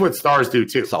 Well, that's what stars do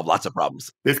too. Solve lots of problems.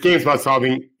 This game's about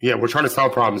solving. Yeah, we're trying to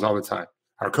solve problems all the time.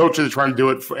 Our coaches are trying to do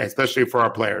it, especially for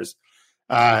our players.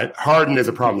 Harden is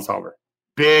a problem solver.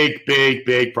 Big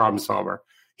problem solver.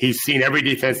 He's seen every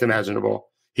defense imaginable.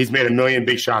 He's made 1 million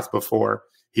big shots before.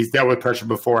 He's dealt with pressure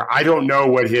before. I don't know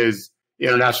what his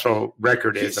international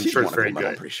record is. I'm sure it's very good.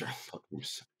 I'm pretty sure.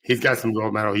 He's got some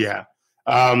gold medal, yeah.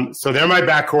 So they're my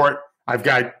backcourt. I've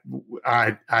got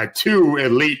 2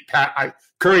 elite.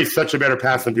 Curry's such a better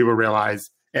pass than people realize.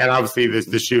 And obviously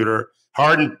the shooter.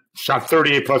 Harden shot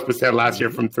 38+% last year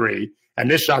from 3. And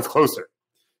this shot's closer.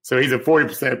 So he's at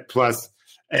 40% plus.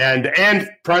 And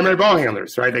primary ball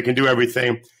handlers, right? They can do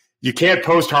everything. You can't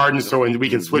post Harden, so we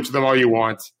can switch them all you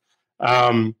want.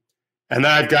 And then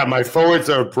I've got my forwards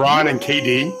are Bron and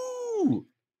KD.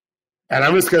 And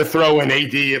I'm just going to throw in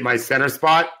AD at my center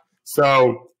spot.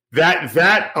 So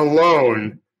that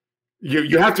alone,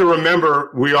 you have to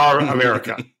remember we are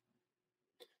America.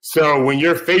 So when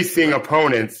you're facing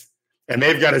opponents and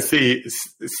they've got to see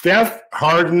Steph,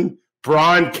 Harden,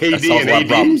 Bron, KD, and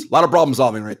AD. A lot of problem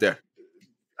solving right there.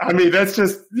 I mean, that's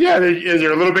just, you're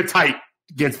a little bit tight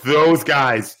against those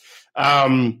guys.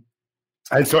 And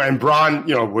Bron,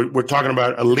 we're talking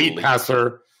about elite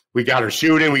passer. We got her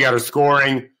shooting, we got her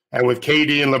scoring. And with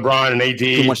KD and LeBron and AD.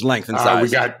 Too much length and size.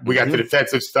 We got the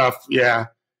defensive stuff. Yeah,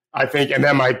 I think. And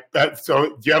then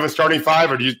so do you have a starting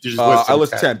 5 or do you just list I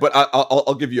list 10, but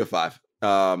I'll give you a 5.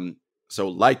 So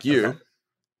like you, okay.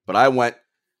 But I went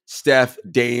Steph,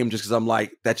 Dame, just because I'm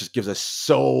like, that just gives us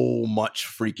so much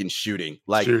freaking shooting.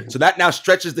 So that now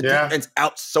stretches the defense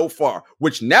out so far,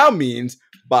 which now means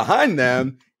behind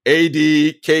them, AD,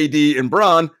 KD, and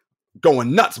Bron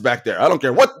going nuts back there. I don't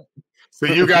care what. So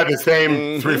you got the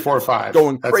same 3, 4, 5.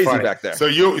 Going crazy back there. So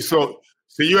you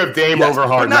have Dame over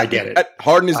Harden. I get it.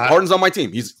 Harden's on my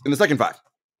team. He's in the second 5.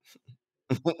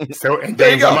 So and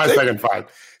Dame's on my second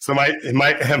five. So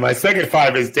my second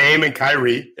five is Dame and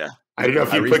Kyrie. Yeah. I don't know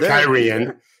if you put Kyrie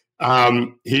in.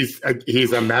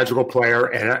 He's a magical player,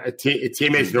 and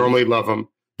teammates normally love him.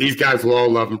 These guys will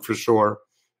all love him for sure.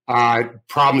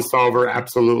 Problem solver,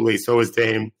 absolutely. So is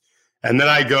Dame. And then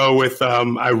I go with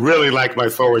I really like my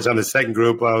forwards on the second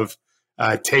group of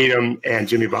Tatum and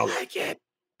Jimmy Butler.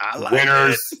 I like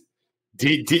winners.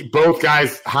 It. Both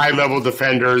guys, high-level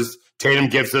defenders. Tatum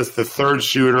gives us the third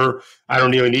shooter. I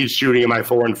don't really need shooting in my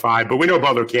 4 and 5, but we know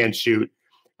Butler can shoot.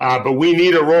 But we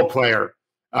need a role player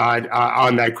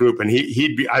on that group, and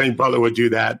he'd be. I think Butler would do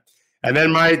that. And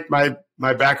then my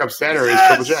backup center is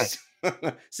Triple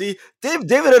J. See,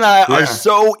 David and I are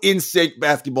so in sync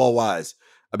basketball-wise.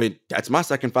 I mean, that's my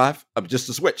second five. Just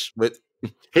a switch with.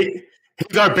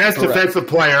 He's our best defensive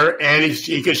player, and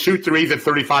he can shoot threes at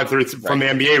 35 from the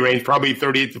NBA range, probably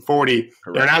 38 to 40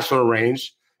 international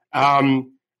range.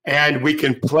 And we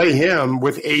can play him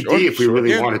with AD if we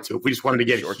really wanted to. If we just wanted to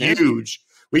get huge,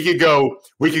 we could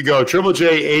go Triple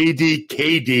J, AD,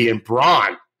 KD, and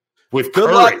Braun with good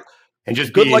Curry, luck and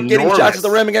just good luck getting shots at the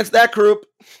rim against that group.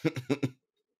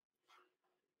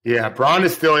 Yeah, Braun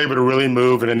is still able to really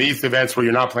move, and in these events where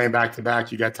you're not playing back to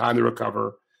back, you got time to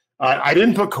recover. I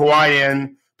didn't put Kawhi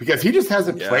in because he just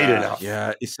hasn't played enough.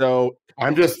 Yeah, so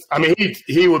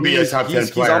he would be a top 10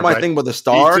 player. He's on my thing with a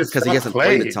star because he hasn't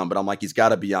played a ton, but I'm like, he's got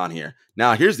to be on here.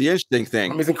 Now, here's the interesting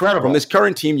thing. He's incredible. From this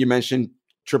current team, you mentioned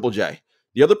Triple J.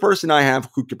 The other person I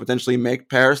have who could potentially make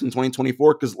Paris in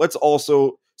 2024, because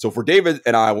so for David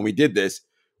and I, when we did this,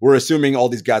 we're assuming all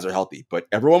these guys are healthy, but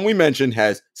everyone we mentioned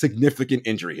has significant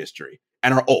injury history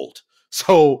and are old.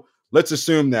 So let's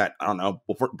assume that, I don't know,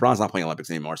 Braun's not playing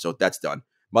Olympics anymore, so that's done.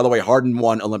 By the way, Harden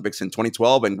won Olympics in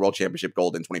 2012 and World Championship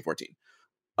gold in 2014.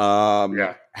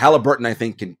 Halliburton, I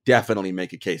think, can definitely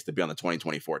make a case to be on the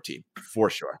 2024 team,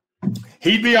 for sure.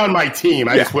 He'd be on my team.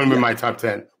 I just wouldn't be in my top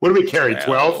 10. What do we carry,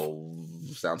 12?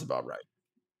 Sounds about right.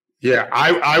 Yeah,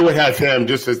 I would have him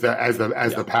just as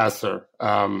the passer.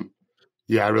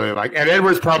 I really like. And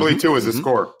Edwards probably, too, as a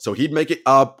scorer. So he'd make it.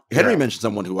 Henry mentioned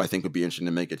someone who I think would be interesting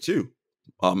to make it, too.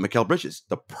 Mikal Bridges,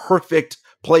 the perfect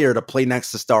player to play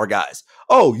next to star guys.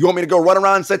 Oh, you want me to go run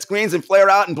around, set screens, and flare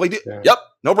out and play? Yep,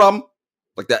 no problem.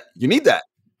 Like that. You need that.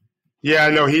 Yeah,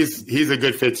 no, he's a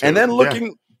good fit, too. And then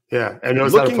looking. And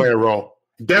knows how to play a role.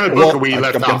 Devin Booker,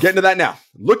 I'm getting to that now.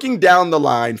 Looking down the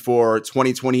line for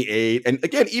 2028, and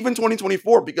again, even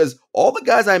 2024, because all the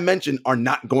guys I mentioned are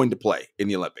not going to play in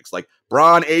the Olympics. Like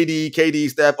Braun, AD, KD,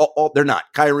 Steph, they're not.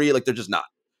 Kyrie, they're just not.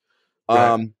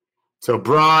 Right. So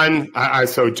Braun,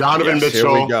 so Donovan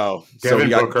Mitchell. Here we go. Devin so you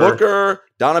got Booker,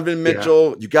 Donovan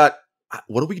Mitchell. You got,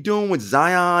 what are we doing with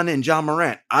Zion and John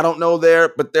Morant? I don't know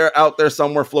but they're out there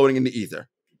somewhere floating in the ether.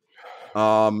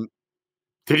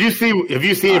 Have you seen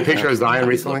a picture of Zion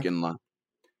recently?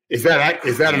 Is that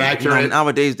an accurate?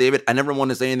 Nowadays, David, I never want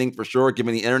to say anything for sure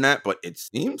given the internet, but it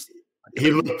seems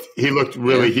he looked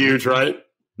really huge, right?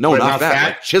 No, not fat.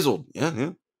 Like chiseled.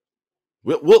 Yeah.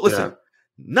 We'll listen. Yeah.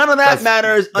 None of that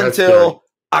matters until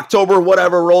October,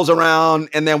 whatever rolls around,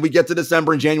 and then we get to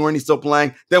December and January and he's still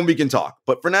playing. Then we can talk.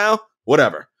 But for now,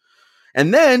 whatever.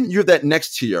 And then you have that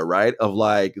next tier, right? Of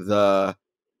like the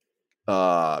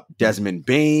Desmond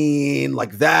Bane,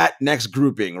 like that next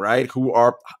grouping, right?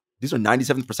 These are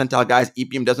 97th percentile guys.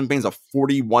 EPM Desmond Bane's a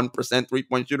 41%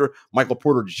 3-point shooter. Michael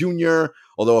Porter Jr.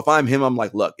 Although if I'm him, I'm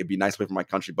like, look, it'd be nice to play for my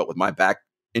country, but with my back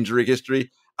injury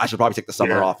history, I should probably take the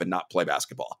summer off and not play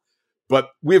basketball. But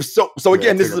we have so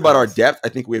again, this is about our depth. I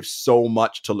think we have so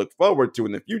much to look forward to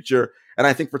in the future. And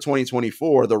I think for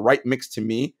 2024, the right mix to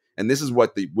me, and this is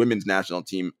what the women's national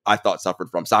team I thought suffered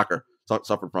from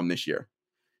this year.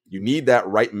 You need that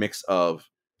right mix of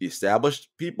the established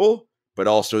people, but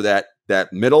also that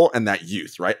middle and that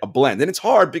youth, right? A blend. And it's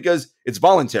hard because it's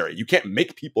voluntary. You can't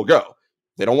make people go.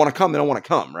 They don't want to come. They don't want to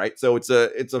come, right? So it's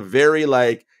a very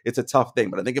it's a tough thing.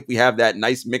 But I think if we have that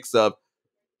nice mix of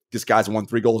this guy's won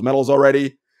 3 gold medals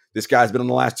already, this guy's been on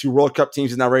the last 2 World Cup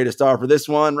teams, he's not ready to start for this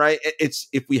one, right? It's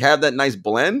if we have that nice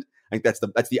blend, I think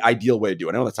that's the ideal way to do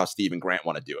it. I know that's how Steve and Grant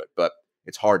want to do it, but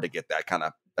it's hard to get that kind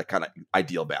of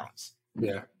ideal balance.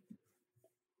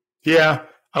 Yeah.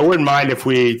 I wouldn't mind if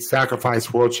we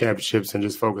sacrifice world championships and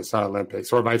just focus on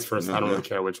Olympics, or vice versa. I don't really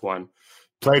care which one.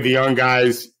 Play the young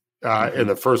guys in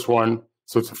the first one,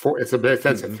 so that's a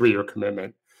 3-year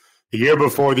commitment. The year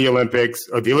before the Olympics,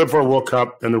 or the year before World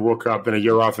Cup, then the World Cup, then a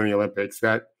year off in the Olympics.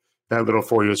 That little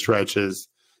 4-year stretch is,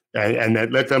 and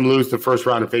then let them lose the first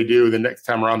round. If they do, the next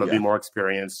time around they'll be more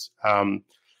experienced.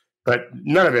 But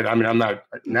none of it. I mean, I'm not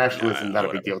nationalism. Not a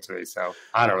big deal to me, so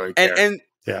I don't really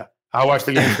care. I'll watch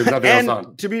the games. There's nothing else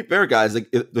on. To be fair, guys,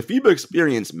 like the FIBA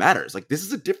experience matters. Like this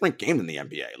is a different game than the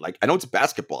NBA. Like I know it's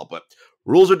basketball, but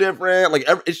rules are different. Like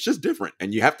it's just different,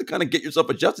 and you have to kind of get yourself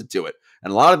adjusted to it.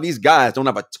 And a lot of these guys don't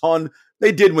have a ton.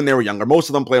 They did when they were younger. Most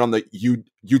of them played on the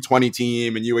U20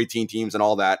 team and U18 teams and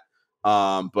all that.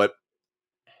 But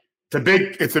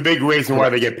it's a big reason why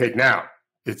they get picked now.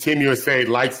 The Team USA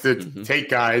likes to take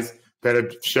guys that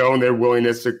have shown their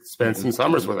willingness to spend some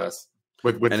summers with us.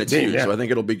 With and the it's team, huge, so I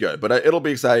think it'll be good. But it'll be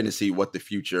exciting to see what the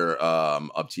future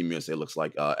of Team USA looks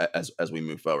like as we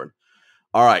move forward.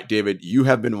 All right, David, you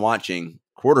have been watching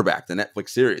Quarterback, the Netflix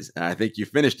series, and I think you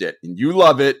finished it, and you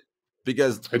love it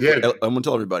because I did. I'm going to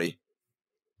tell everybody,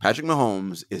 Patrick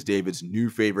Mahomes is David's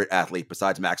new favorite athlete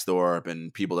besides Max Thorpe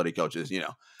and people that he coaches,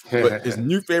 but his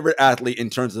new favorite athlete in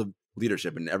terms of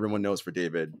leadership. And everyone knows for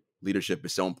David, leadership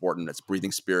is so important. It's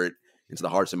breathing spirit into the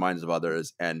hearts and minds of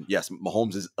others. And yes,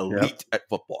 Mahomes is elite at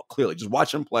football. Clearly, just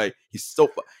watch him play. He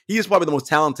is probably the most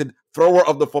talented thrower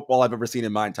of the football I've ever seen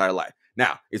in my entire life.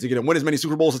 Now, is he going to win as many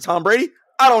Super Bowls as Tom Brady?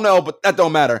 I don't know, but that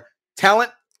don't matter.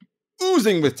 Talent,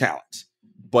 oozing with talent.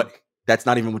 But that's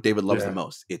not even what David loves the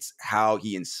most. It's how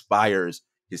he inspires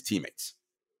his teammates.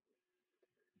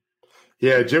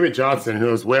 Yeah, Jimmy Johnson, who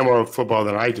knows way more football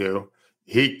than I do,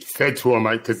 he said to him,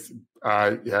 because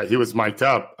he was mic'd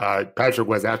up. Patrick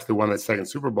was after the won the second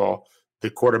Super Bowl. The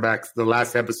quarterbacks, the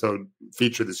last episode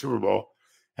featured the Super Bowl,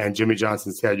 and Jimmy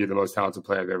Johnson said, "You're the most talented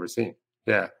player I've ever seen."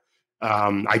 Yeah,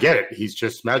 I get it. He's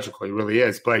just magical. He really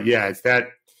is. But yeah,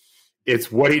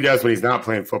 it's what he does when he's not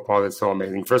playing football that's so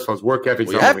amazing. First of all, his work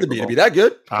ethic. You have to be that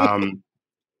good.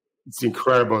 It's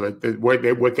incredible that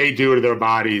what they do to their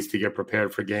bodies to get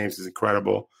prepared for games is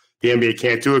incredible. The NBA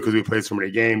can't do it because we play so many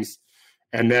games.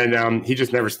 And then he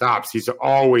just never stops. He's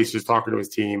always just talking to his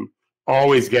team,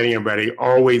 always getting them ready,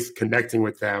 always connecting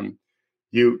with them.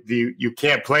 You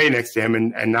can't play next to him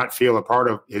and not feel a part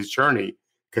of his journey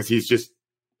because he's just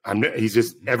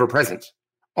ever present,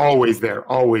 always there,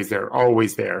 always there,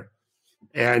 always there.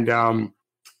 And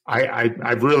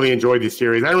I've really enjoyed this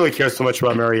series. I don't really care so much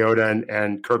about Mariota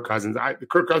and Kirk Cousins. The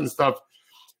Kirk Cousins stuff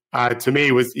to me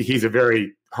he's a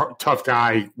very tough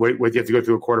guy. What you have to go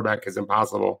through a quarterback is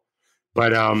impossible.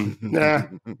 But he's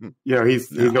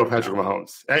no Patrick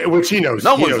Mahomes, which he knows.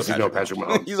 He knows he's no Patrick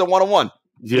Mahomes. He's a one-on-one.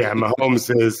 Yeah,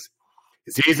 Mahomes is.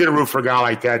 It's easy to root for a guy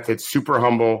like that. That's super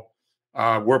humble.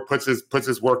 Puts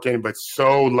his work in, but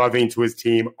so loving to his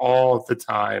team all the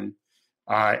time,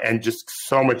 and just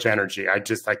so much energy. I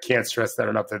can't stress that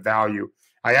enough. The value.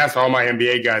 I asked all my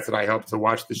NBA guys that I helped to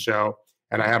watch the show,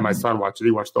 and I had my son watch it.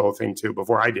 He watched the whole thing too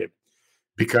before I did.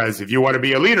 Because if you want to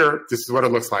be a leader, this is what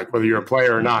it looks like, whether you're a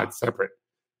player or not, separate.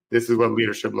 This is what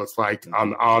leadership looks like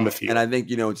on the field. And I think,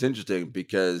 it's interesting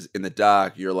because in the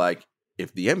doc, you're like,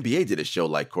 if the NBA did a show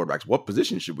like quarterbacks, what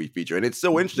position should we feature? And it's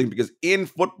so interesting because in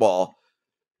football,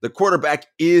 the quarterback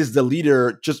is the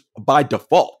leader just by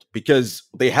default because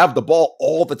they have the ball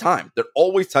all the time. They're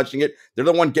always touching it. They're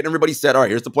the one getting everybody set. All right,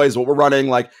 here's the plays, what we're running.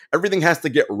 Like everything has to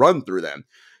get run through them.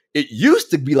 It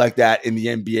used to be like that in the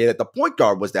NBA that the point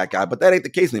guard was that guy, but that ain't the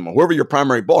case anymore. Whoever your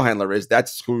primary ball handler is,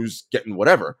 that's who's getting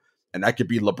whatever. And that could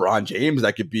be LeBron James.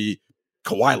 That could be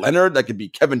Kawhi Leonard. That could be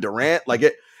Kevin Durant. Like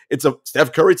it's a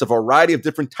Steph Curry. It's a variety of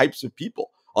different types of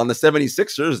people. On the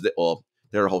 76ers,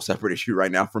 they're a whole separate issue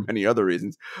right now for many other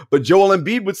reasons. But Joel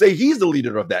Embiid would say he's the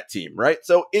leader of that team, right?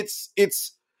 So it's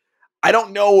I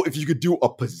don't know if you could do a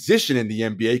position in the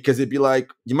NBA because it'd be like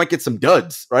you might get some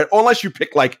duds, right? Or unless you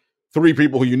pick like three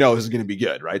people who this is going to be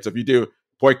good, right? So if you do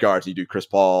point guards, you do Chris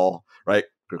Paul, right?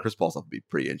 Chris Paul stuff would be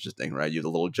pretty interesting, right? You have a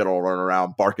little general running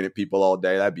around barking at people all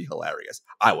day. That'd be hilarious.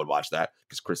 I would watch that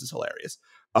because Chris is hilarious.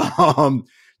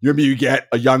 You get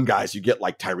a young guys. You get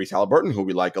like Tyrese Halliburton, who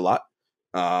we like a lot.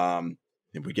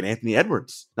 If we get Anthony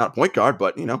Edwards, not a point guard,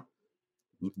 but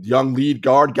young lead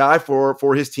guard guy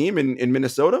for his team in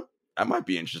Minnesota. That might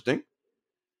be interesting.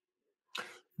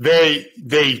 They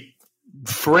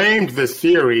framed the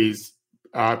series.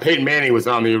 Peyton Manning was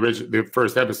on the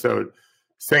first episode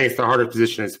saying it's the hardest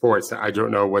position in sports. I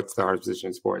don't know what's the hardest position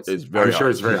in sports. I'm sure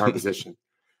it's a very hard position.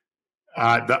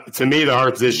 To me, the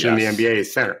hardest position in the NBA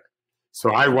is center.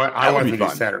 So I want them to do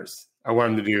centers. I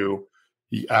want them to do,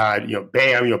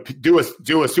 Bam, do a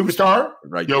superstar,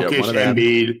 right?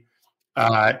 Jokic,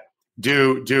 Embiid,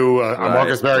 do a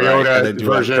Marcus Mariota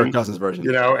version, Kirk Cousins version,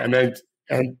 and then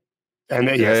Steven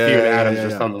Adams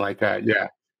or something like that. Yeah.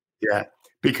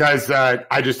 Because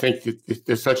I just think that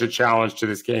there's such a challenge to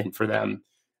this game for them.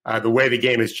 The way the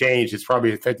game has changed, it's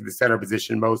probably affected the center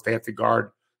position most. They have to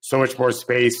guard so much more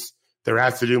space. They're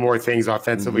asked to do more things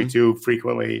offensively too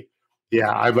frequently. Yeah,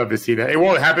 I'd love to see that. It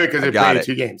won't happen because they played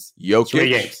 2 games. 3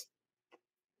 games.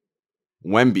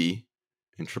 Wemby,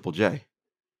 and Triple J.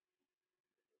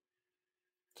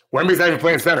 Wemby's not even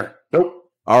playing center.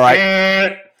 Nope. All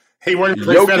right. He wanted to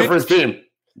play center for his team.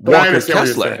 But Walker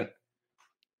Kessler.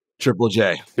 Triple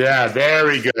J. Yeah,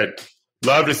 very good.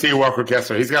 Love to see Walker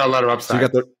Kessler. He's got a lot of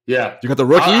upside. So you got the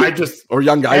rookie or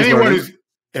young guys. Anyone who's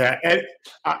and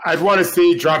I'd want to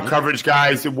see drop coverage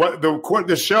guys. What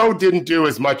the show didn't do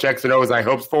as much X and O as I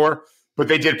hoped for, but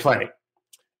they did play,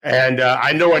 and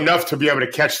I know enough to be able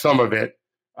to catch some of it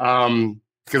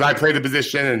because I played the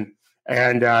position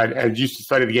and used to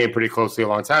study the game pretty closely a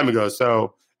long time ago.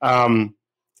 So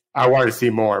I wanted to see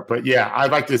more, but yeah,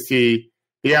 I'd like to see.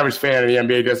 The average fan of the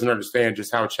NBA doesn't understand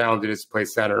just how challenging it is to play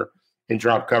center in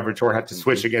drop coverage or have to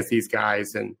switch against these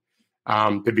guys. And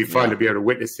it'd be fun to be able to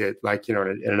witness it, like, in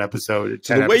an episode.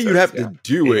 So the way you'd have to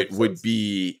do it would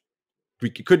be, we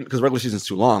couldn't, because regular season's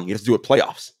too long. You have to do it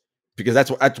playoffs because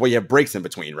that's why you have breaks in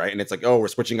between, right? And it's like, oh, we're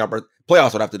switching up.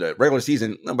 Playoffs would have to do it. Regular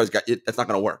season, nobody's got it. That's not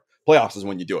going to work. Playoffs is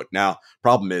when you do it. Now,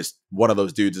 problem is one of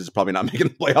those dudes is probably not making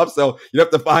the playoffs, so you have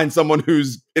to find someone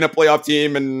who's in a playoff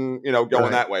team and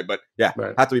going that way. But have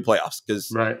to be playoffs because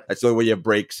that's the only way you have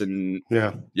breaks. And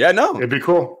no, it'd be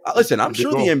cool. Listen, I'm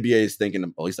sure the NBA is thinking, at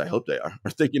least I hope they are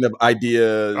thinking of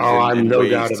ideas and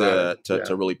ways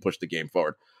to really push the game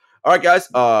forward. All right, guys,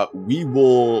 we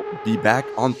will be back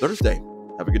on Thursday.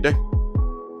 Have a good day.